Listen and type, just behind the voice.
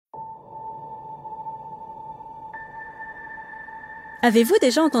Avez-vous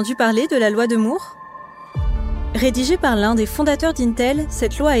déjà entendu parler de la loi de Moore ? Rédigée par l'un des fondateurs d'Intel,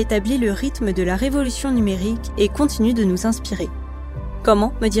 cette loi a établi le rythme de la révolution numérique et continue de nous inspirer.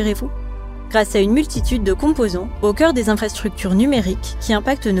 Comment, me direz-vous ? Grâce à une multitude de composants au cœur des infrastructures numériques qui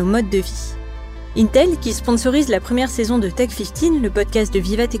impactent nos modes de vie. Intel, qui sponsorise la première saison de Tech 15, le podcast de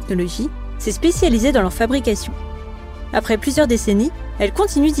Viva Technology, s'est spécialisée dans leur fabrication. Après plusieurs décennies, elle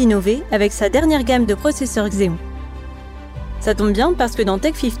continue d'innover avec sa dernière gamme de processeurs Xeon. Ça tombe bien parce que dans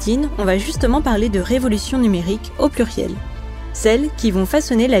Tech 15, on va justement parler de révolution numérique au pluriel. Celles qui vont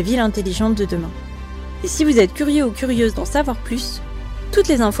façonner la ville intelligente de demain. Et si vous êtes curieux ou curieuse d'en savoir plus, toutes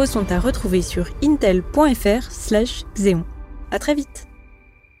les infos sont à retrouver sur intel.fr/Xeon. À très vite.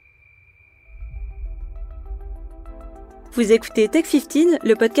 Vous écoutez Tech 15,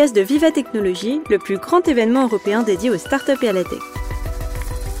 le podcast de Viva Technology, le plus grand événement européen dédié aux startups et à la tech.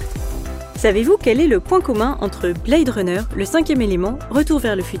 Savez-vous quel est le point commun entre Blade Runner, Le Cinquième Élément, Retour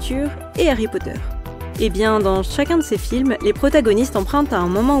vers le futur et Harry Potter ? Eh bien, dans chacun de ces films, les protagonistes empruntent à un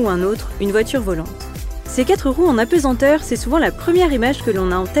moment ou un autre une voiture volante. Ces 4 roues en apesanteur, c'est souvent la première image que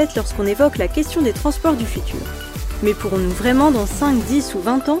l'on a en tête lorsqu'on évoque la question des transports du futur. Mais pourrons-nous vraiment, dans 5, 10 ou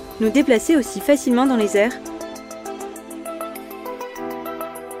 20 ans, nous déplacer aussi facilement dans les airs ?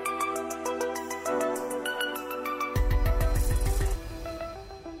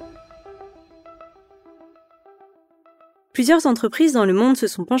 Plusieurs entreprises dans le monde se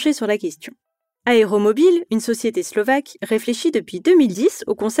sont penchées sur la question. Aéromobile, une société slovaque, réfléchit depuis 2010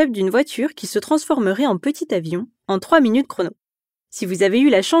 au concept d'une voiture qui se transformerait en petit avion en 3 minutes chrono. Si vous avez eu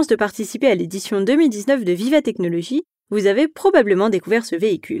la chance de participer à l'édition 2019 de Viva Technology, vous avez probablement découvert ce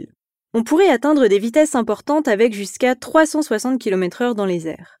véhicule. On pourrait atteindre des vitesses importantes avec jusqu'à 360 km/h dans les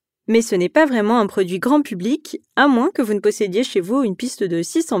airs. Mais ce n'est pas vraiment un produit grand public, à moins que vous ne possédiez chez vous une piste de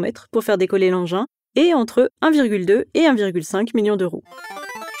 600 mètres pour faire décoller l'engin, et entre 1,2 et 1,5 million d'euros.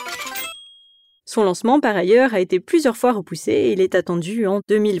 Son lancement, par ailleurs, a été plusieurs fois repoussé et il est attendu en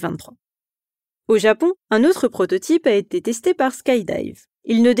 2023. Au Japon, un autre prototype a été testé par Skydive.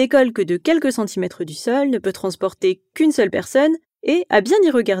 Il ne décolle que de quelques centimètres du sol, ne peut transporter qu'une seule personne et, à bien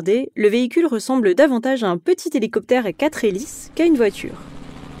y regarder, le véhicule ressemble davantage à un petit hélicoptère à 4 hélices qu'à une voiture.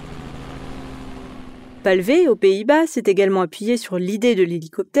 Palvé, aux Pays-Bas, s'est également appuyé sur l'idée de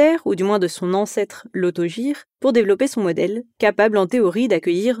l'hélicoptère, ou du moins de son ancêtre, l'autogire, pour développer son modèle, capable en théorie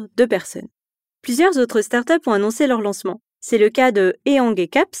d'accueillir 2 personnes. Plusieurs autres startups ont annoncé leur lancement. C'est le cas de Ehang et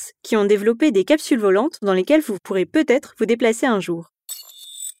Caps, qui ont développé des capsules volantes dans lesquelles vous pourrez peut-être vous déplacer un jour.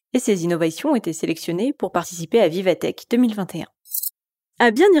 Et ces innovations ont été sélectionnées pour participer à Vivatech 2021. À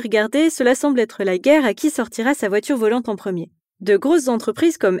bien y regarder, cela semble être la guerre à qui sortira sa voiture volante en premier. De grosses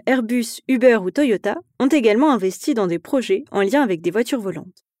entreprises comme Airbus, Uber ou Toyota ont également investi dans des projets en lien avec des voitures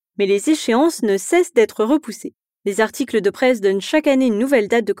volantes. Mais les échéances ne cessent d'être repoussées. Les articles de presse donnent chaque année une nouvelle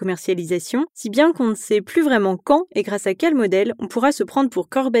date de commercialisation, si bien qu'on ne sait plus vraiment quand et grâce à quel modèle on pourra se prendre pour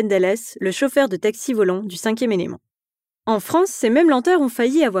Corben Dallas, le chauffeur de taxi volant du 5e élément. En France, ces mêmes lenteurs ont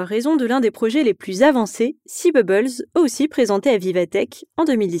failli avoir raison de l'un des projets les plus avancés, Sea Bubbles, aussi présenté à Vivatech en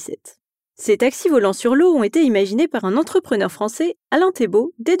 2017. Ces taxis volants sur l'eau ont été imaginés par un entrepreneur français, Alain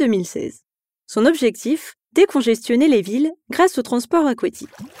Thébault, dès 2016. Son objectif, décongestionner les villes grâce au transport aquatique.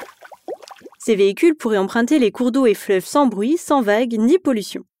 Ces véhicules pourraient emprunter les cours d'eau et fleuves sans bruit, sans vagues ni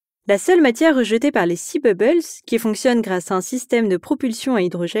pollution. La seule matière rejetée par les Sea Bubbles, qui fonctionne grâce à un système de propulsion à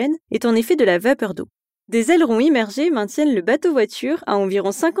hydrogène, est en effet de la vapeur d'eau. Des ailerons immergés maintiennent le bateau-voiture à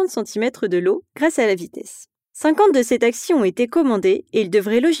environ 50 cm de l'eau grâce à la vitesse. 50 de ces taxis ont été commandés et ils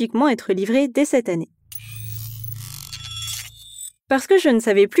devraient logiquement être livrés dès cette année. Parce que je ne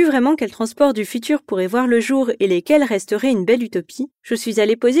savais plus vraiment quels transports du futur pourraient voir le jour et lesquels resteraient une belle utopie, je suis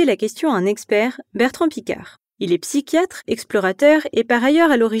allée poser la question à un expert, Bertrand Piccard. Il est psychiatre, explorateur et par ailleurs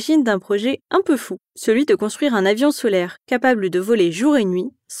à l'origine d'un projet un peu fou, celui de construire un avion solaire capable de voler jour et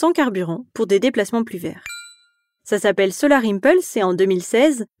nuit, sans carburant, pour des déplacements plus verts. Ça s'appelle Solar Impulse et en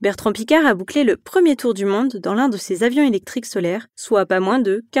 2016, Bertrand Piccard a bouclé le premier tour du monde dans l'un de ses avions électriques solaires, soit à pas moins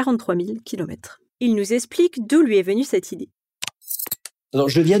de 43 000 km. Il nous explique d'où lui est venue cette idée. Alors,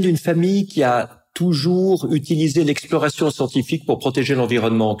 je viens d'une famille qui a toujours utilisé l'exploration scientifique pour protéger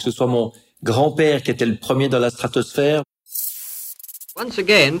l'environnement, que ce soit mon grand-père qui était le premier dans la stratosphère. Once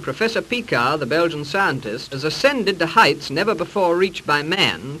again, Professor Piccard, the Belgian scientist, has ascended to heights never before reached by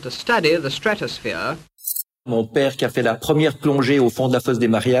man to study the stratosphere. Mon père qui a fait la première plongée au fond de la fosse des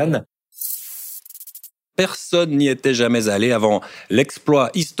Mariannes. Personne n'y était jamais allé avant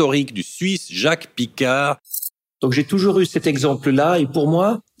l'exploit historique du Suisse Jacques Piccard. Donc j'ai toujours eu cet exemple-là et pour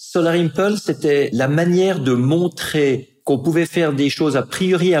moi, Solar Impulse, c'était la manière de montrer qu'on pouvait faire des choses a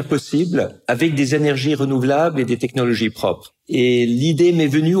priori impossibles avec des énergies renouvelables et des technologies propres. Et l'idée m'est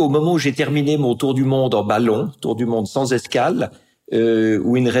venue au moment où j'ai terminé mon tour du monde en ballon, tour du monde sans escale,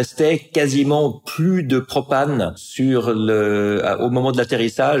 où il ne restait quasiment plus de propane au moment de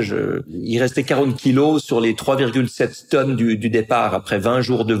l'atterrissage. Il restait 40 kilos sur les 3,7 tonnes du départ après 20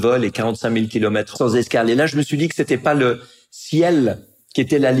 jours de vol et 45 000 kilomètres sans escale. Et là, je me suis dit que c'était pas le ciel qui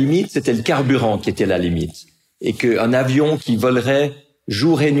était la limite, c'était le carburant qui était la limite. Et qu'un avion qui volerait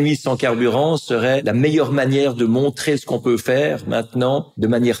jour et nuit sans carburant serait la meilleure manière de montrer ce qu'on peut faire maintenant de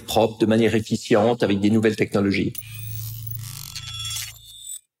manière propre, de manière efficiente, avec des nouvelles technologies.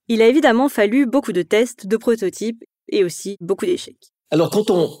 Il a évidemment fallu beaucoup de tests, de prototypes et aussi beaucoup d'échecs. Alors, quand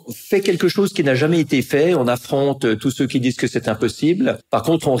on fait quelque chose qui n'a jamais été fait, on affronte tous ceux qui disent que c'est impossible. Par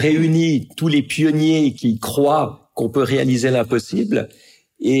contre, on réunit tous les pionniers qui croient qu'on peut réaliser l'impossible.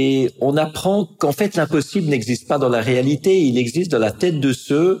 Et on apprend qu'en fait, l'impossible n'existe pas dans la réalité. Il existe dans la tête de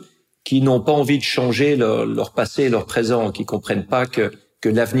ceux qui n'ont pas envie de changer leur passé et leur présent, qui comprennent pas que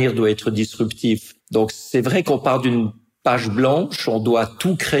l'avenir doit être disruptif. Donc, c'est vrai qu'on part d'une page blanche, on doit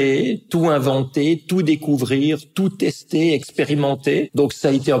tout créer, tout inventer, tout découvrir, tout tester, expérimenter. Donc, ça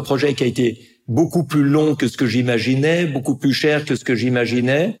a été un projet qui a été beaucoup plus long que ce que j'imaginais, beaucoup plus cher que ce que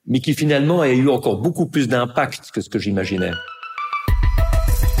j'imaginais, mais qui finalement a eu encore beaucoup plus d'impact que ce que j'imaginais.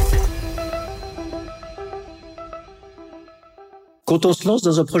 Quand on se lance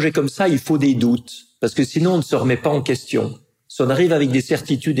dans un projet comme ça, il faut des doutes, parce que sinon on ne se remet pas en question. Si on arrive avec des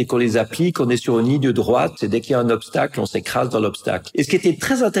certitudes et qu'on les applique, on est sur une ligne droite, et dès qu'il y a un obstacle, on s'écrase dans l'obstacle. Et ce qui était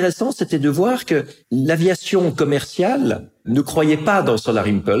très intéressant, c'était de voir que l'aviation commerciale ne croyait pas dans Solar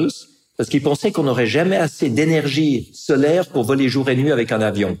Impulse, parce qu'ils pensaient qu'on n'aurait jamais assez d'énergie solaire pour voler jour et nuit avec un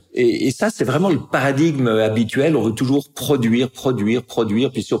avion. Et ça, c'est vraiment le paradigme habituel. On veut toujours produire,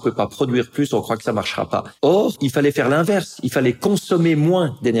 puis si on peut pas produire plus, on croit que ça marchera pas. Or, il fallait faire l'inverse. Il fallait consommer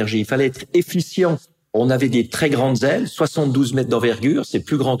moins d'énergie. Il fallait être efficient. On avait des très grandes ailes, 72 mètres d'envergure, c'est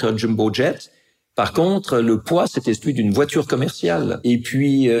plus grand qu'un jumbo jet. Par contre, le poids, c'était celui d'une voiture commerciale. Et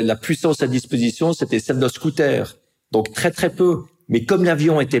puis, la puissance à disposition, c'était celle d'un scooter. Donc, très, très peu. Mais comme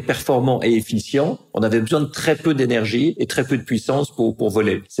l'avion était performant et efficient, on avait besoin de très peu d'énergie et très peu de puissance pour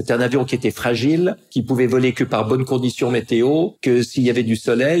voler. C'était un avion qui était fragile, qui pouvait voler que par bonnes conditions météo, que s'il y avait du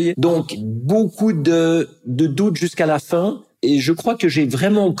soleil. Donc, beaucoup de doutes jusqu'à la fin. Et je crois que j'ai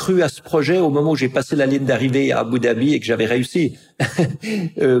vraiment cru à ce projet au moment où j'ai passé la ligne d'arrivée à Abu Dhabi et que j'avais réussi,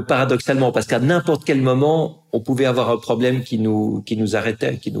 paradoxalement, parce qu'à n'importe quel moment, on pouvait avoir un problème qui nous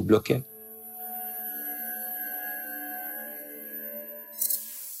arrêtait, qui nous bloquait.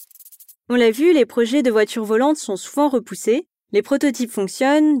 On l'a vu, les projets de voitures volantes sont souvent repoussés, les prototypes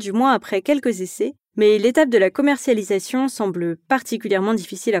fonctionnent, du moins après quelques essais, mais l'étape de la commercialisation semble particulièrement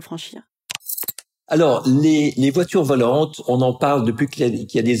difficile à franchir. Alors, les voitures volantes, on en parle depuis qu'il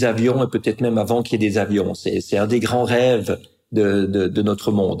y a des avions et peut-être même avant qu'il y ait des avions. C'est un des grands rêves de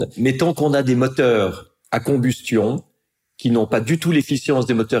notre monde. Mais tant qu'on a des moteurs à combustion qui n'ont pas du tout l'efficience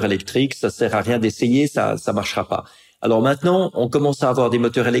des moteurs électriques, ça sert à rien d'essayer, ça marchera pas. Alors maintenant, on commence à avoir des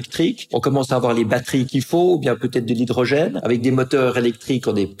moteurs électriques, on commence à avoir les batteries qu'il faut, ou bien peut-être de l'hydrogène. Avec des moteurs électriques,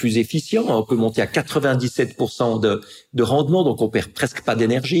 on est plus efficient, on peut monter à 97% de rendement, donc on perd presque pas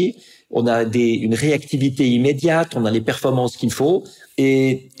d'énergie. On a une réactivité immédiate, on a les performances qu'il faut.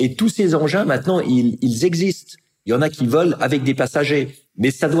 Et tous ces engins, maintenant, ils existent. Il y en a qui volent avec des passagers. Mais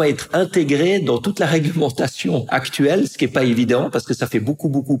ça doit être intégré dans toute la réglementation actuelle, ce qui est pas évident parce que ça fait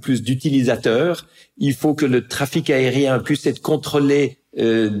beaucoup plus d'utilisateurs. Il faut que le trafic aérien puisse être contrôlé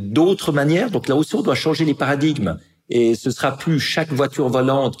d'autres manières. Donc là aussi, on doit changer les paradigmes. Et ce sera plus chaque voiture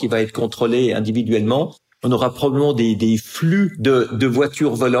volante qui va être contrôlée individuellement. On aura probablement des flux de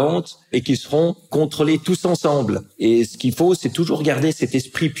voitures volantes et qui seront contrôlés tous ensemble. Et ce qu'il faut, c'est toujours garder cet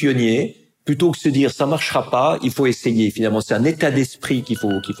esprit pionnier. Plutôt que de se dire ça marchera pas, il faut essayer. Finalement, c'est un état d'esprit qu'il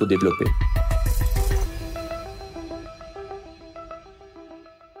faut développer.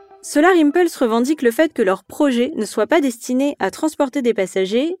 Solar Impulse revendique le fait que leur projet ne soit pas destiné à transporter des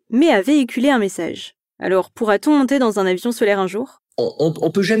passagers, mais à véhiculer un message. Alors, pourra-t-on monter dans un avion solaire un jour ? On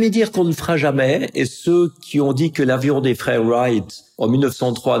peut jamais dire qu'on ne le fera jamais, et ceux qui ont dit que l'avion des frères Wright en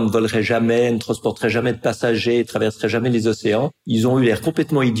 1903 ne volerait jamais, ne transporterait jamais de passagers, traverserait jamais les océans, ils ont eu l'air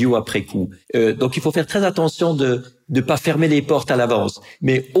complètement idiots après coup. Donc il faut faire très attention de pas fermer les portes à l'avance.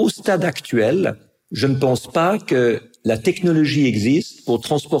 Mais au stade actuel, je ne pense pas que la technologie existe pour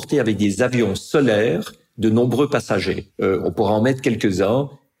transporter avec des avions solaires de nombreux passagers. On pourra en mettre quelques-uns,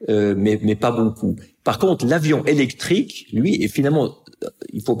 mais pas beaucoup. Par contre, l'avion électrique, lui, est finalement,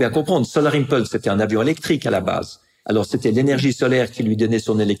 il faut bien comprendre, Solar Impulse, c'était un avion électrique à la base. Alors c'était l'énergie solaire qui lui donnait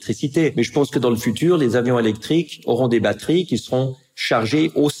son électricité, mais je pense que dans le futur, les avions électriques auront des batteries qui seront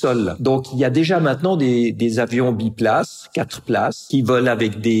chargées au sol. Donc il y a déjà maintenant des avions biplaces, 4 places, qui volent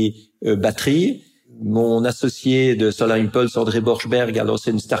avec des batteries. Mon associé de Solar Impulse, André Borschberg, a lancé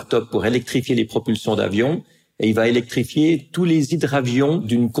une start-up pour électrifier les propulsions d'avions, et il va électrifier tous les hydravions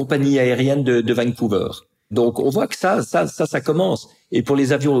d'une compagnie aérienne de Vancouver. Donc on voit que ça commence. Et pour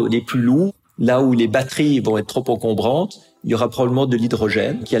les avions les plus lourds, là où les batteries vont être trop encombrantes, il y aura probablement de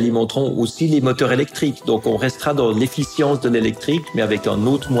l'hydrogène qui alimenteront aussi les moteurs électriques. Donc on restera dans l'efficience de l'électrique, mais avec un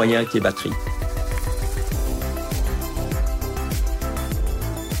autre moyen que les batteries.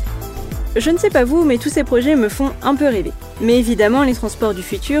 Je ne sais pas vous, mais tous ces projets me font un peu rêver. Mais évidemment, les transports du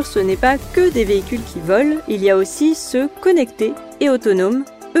futur, ce n'est pas que des véhicules qui volent, il y a aussi ceux connectés et autonomes,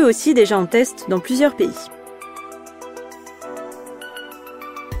 eux aussi déjà en test dans plusieurs pays.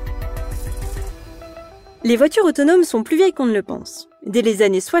 Les voitures autonomes sont plus vieilles qu'on ne le pense. Dès les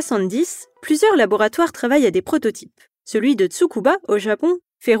années 70, plusieurs laboratoires travaillent à des prototypes. Celui de Tsukuba, au Japon,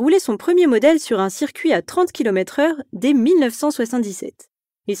 fait rouler son premier modèle sur un circuit à 30 km/h dès 1977.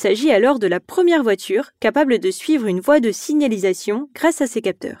 Il s'agit alors de la première voiture capable de suivre une voie de signalisation grâce à ses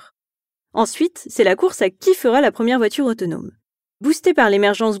capteurs. Ensuite, c'est la course à qui fera la première voiture autonome. Boostée par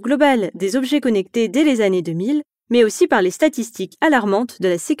l'émergence globale des objets connectés dès les années 2000, mais aussi par les statistiques alarmantes de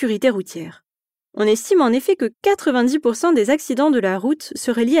la sécurité routière. On estime en effet que 90% des accidents de la route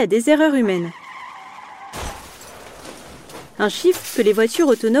seraient liés à des erreurs humaines. Un chiffre que les voitures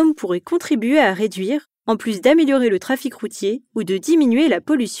autonomes pourraient contribuer à réduire, en plus d'améliorer le trafic routier ou de diminuer la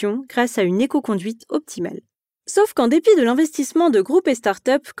pollution grâce à une éco-conduite optimale. Sauf qu'en dépit de l'investissement de groupes et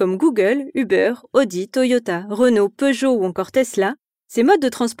startups comme Google, Uber, Audi, Toyota, Renault, Peugeot ou encore Tesla, ces modes de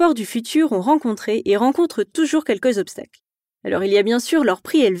transport du futur ont rencontré et rencontrent toujours quelques obstacles. Alors il y a bien sûr leur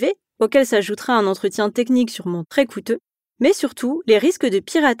prix élevé, auquel s'ajoutera un entretien technique sûrement très coûteux, mais surtout les risques de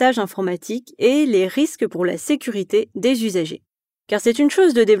piratage informatique et les risques pour la sécurité des usagers. Car c'est une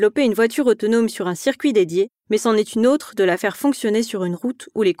chose de développer une voiture autonome sur un circuit dédié, mais c'en est une autre de la faire fonctionner sur une route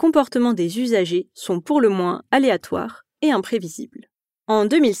où les comportements des usagers sont pour le moins aléatoires et imprévisibles. En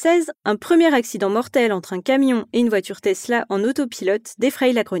 2016, un premier accident mortel entre un camion et une voiture Tesla en autopilote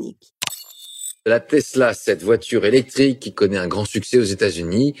défraye la chronique. La Tesla, cette voiture électrique qui connaît un grand succès aux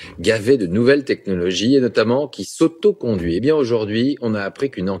États-Unis, gavée de nouvelles technologies et notamment qui s'autoconduit. Eh bien aujourd'hui, on a appris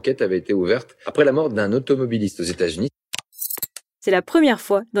qu'une enquête avait été ouverte après la mort d'un automobiliste aux États-Unis. C'est la première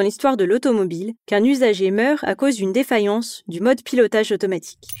fois dans l'histoire de l'automobile qu'un usager meurt à cause d'une défaillance du mode pilotage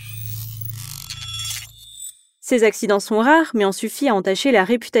automatique. Ces accidents sont rares, mais ont suffi à entacher la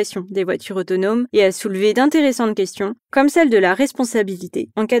réputation des voitures autonomes et à soulever d'intéressantes questions, comme celle de la responsabilité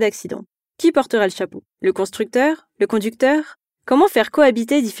en cas d'accident. Qui portera le chapeau ? Le constructeur ? Le conducteur ? Comment faire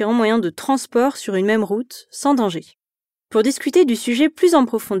cohabiter différents moyens de transport sur une même route sans danger ? Pour discuter du sujet plus en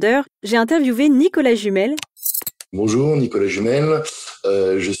profondeur, j'ai interviewé Nicolas Jumel. Bonjour, Nicolas Jumel.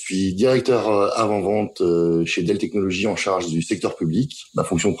 Je suis directeur avant-vente chez Dell Technologies en charge du secteur public. Ma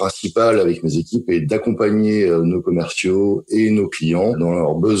fonction principale avec mes équipes est d'accompagner nos commerciaux et nos clients dans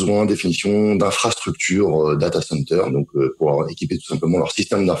leurs besoins, définition d'infrastructures data center, donc pour équiper tout simplement leur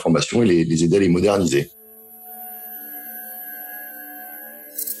système d'information et les aider à les moderniser.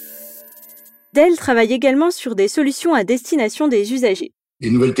 Dell travaille également sur des solutions à destination des usagers. Les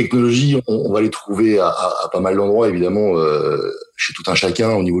nouvelles technologies, on va les trouver à pas mal d'endroits, évidemment, chez tout un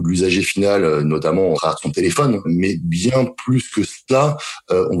chacun, au niveau de l'usager final, notamment à travers son téléphone. Mais bien plus que cela,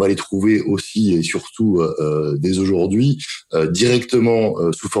 on va les trouver aussi et surtout dès aujourd'hui directement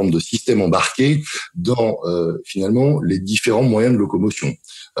sous forme de système embarqué dans finalement les différents moyens de locomotion.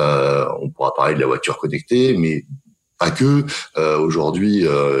 On pourra parler de la voiture connectée, mais pas que. Aujourd'hui,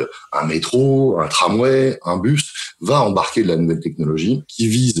 un métro, un tramway, un bus va embarquer de la nouvelle technologie qui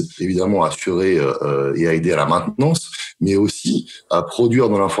vise évidemment à assurer et à aider à la maintenance, mais aussi à produire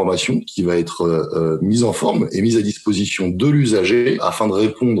de l'information qui va être mise en forme et mise à disposition de l'usager afin de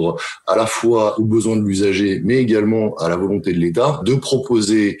répondre à la fois aux besoins de l'usager, mais également à la volonté de l'État de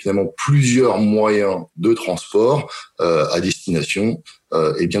proposer finalement plusieurs moyens de transport à destination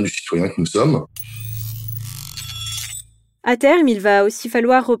et bien du citoyen que nous sommes. À terme, il va aussi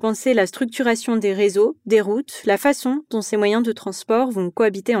falloir repenser la structuration des réseaux, des routes, la façon dont ces moyens de transport vont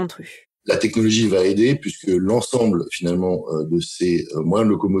cohabiter entre eux. La technologie va aider puisque l'ensemble finalement de ces moyens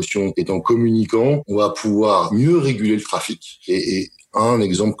de locomotion étant communicants, on va pouvoir mieux réguler le trafic. Et un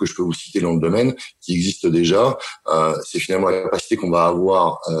exemple que je peux vous citer dans le domaine qui existe déjà, c'est finalement la capacité qu'on va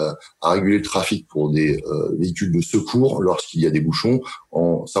avoir à réguler le trafic pour des véhicules de secours lorsqu'il y a des bouchons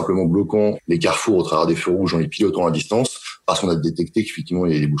en simplement bloquant les carrefours au travers des feux rouges en les pilotant à distance parce qu'on a détecté qu'effectivement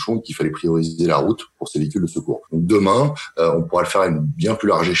il y avait des bouchons et qu'il fallait prioriser la route pour ces véhicules de secours. Donc demain, on pourra le faire à une bien plus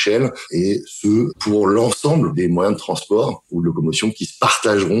large échelle, et ce pour l'ensemble des moyens de transport ou de locomotion qui se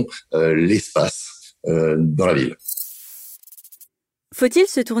partageront l'espace dans la ville. Faut-il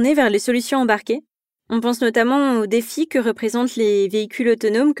se tourner vers les solutions embarquées ? On pense notamment aux défis que représentent les véhicules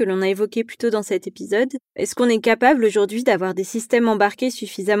autonomes que l'on a évoqués plus tôt dans cet épisode. Est-ce qu'on est capable aujourd'hui d'avoir des systèmes embarqués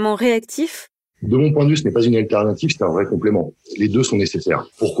suffisamment réactifs ? De mon point de vue, ce n'est pas une alternative, c'est un vrai complément. Les deux sont nécessaires.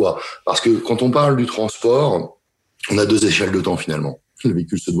 Pourquoi ? Parce que quand on parle du transport, on a deux échelles de temps finalement. Le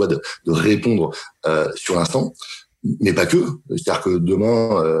véhicule se doit de répondre sur l'instant, mais pas que. C'est-à-dire que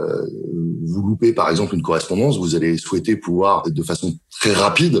demain, vous loupez par exemple une correspondance, vous allez souhaiter pouvoir de façon très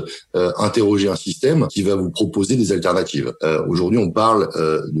rapide interroger un système qui va vous proposer des alternatives. Aujourd'hui, on parle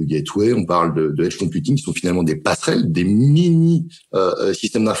de gateway, on parle de edge computing, qui sont finalement des passerelles, des mini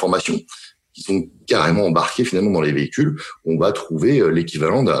systèmes d'information qui sont carrément embarqués finalement dans les véhicules. On va trouver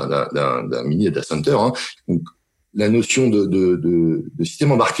l'équivalent d'un mini data center. Donc, la notion de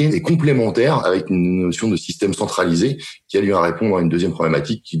système embarqué est complémentaire avec une notion de système centralisé qui a lieu à répondre à une deuxième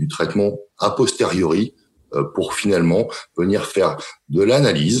problématique qui est du traitement a posteriori pour finalement venir faire de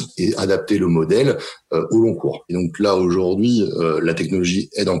l'analyse et adapter le modèle au long cours. Et donc là, aujourd'hui, la technologie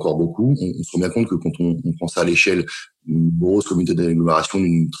aide encore beaucoup. On se rend bien compte que quand on prend ça à l'échelle d'une grosse communauté d'agglomération,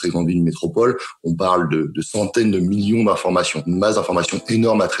 d'une très grande ville, une métropole, on parle de centaines de millions d'informations, une masse d'informations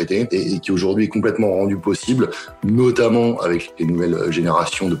énorme à traiter et qui aujourd'hui est complètement rendue possible, notamment avec les nouvelles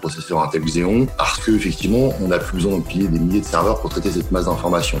générations de processeurs Intel Xeon, parce que effectivement, on n'a plus besoin d'empiler des milliers de serveurs pour traiter cette masse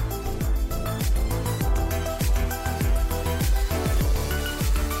d'informations.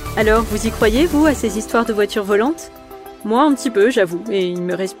 Alors, vous y croyez, vous, à ces histoires de voitures volantes ? Moi, un petit peu, j'avoue, et il ne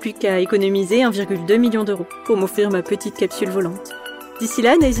me reste plus qu'à économiser 1,2 million d'euros pour m'offrir ma petite capsule volante. D'ici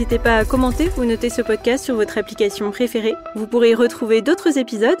là, n'hésitez pas à commenter ou noter ce podcast sur votre application préférée. Vous pourrez y retrouver d'autres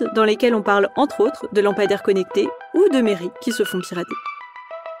épisodes dans lesquels on parle entre autres de lampadaires connectés ou de mairies qui se font pirater.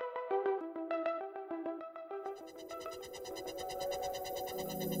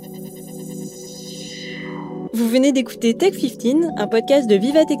 Vous venez d'écouter Tech 15, un podcast de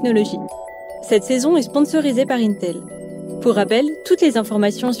Viva Technologies. Cette saison est sponsorisée par Intel. Pour rappel, toutes les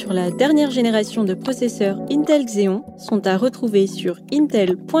informations sur la dernière génération de processeurs Intel Xeon sont à retrouver sur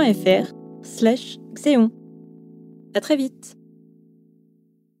intel.fr/Xeon. À très vite.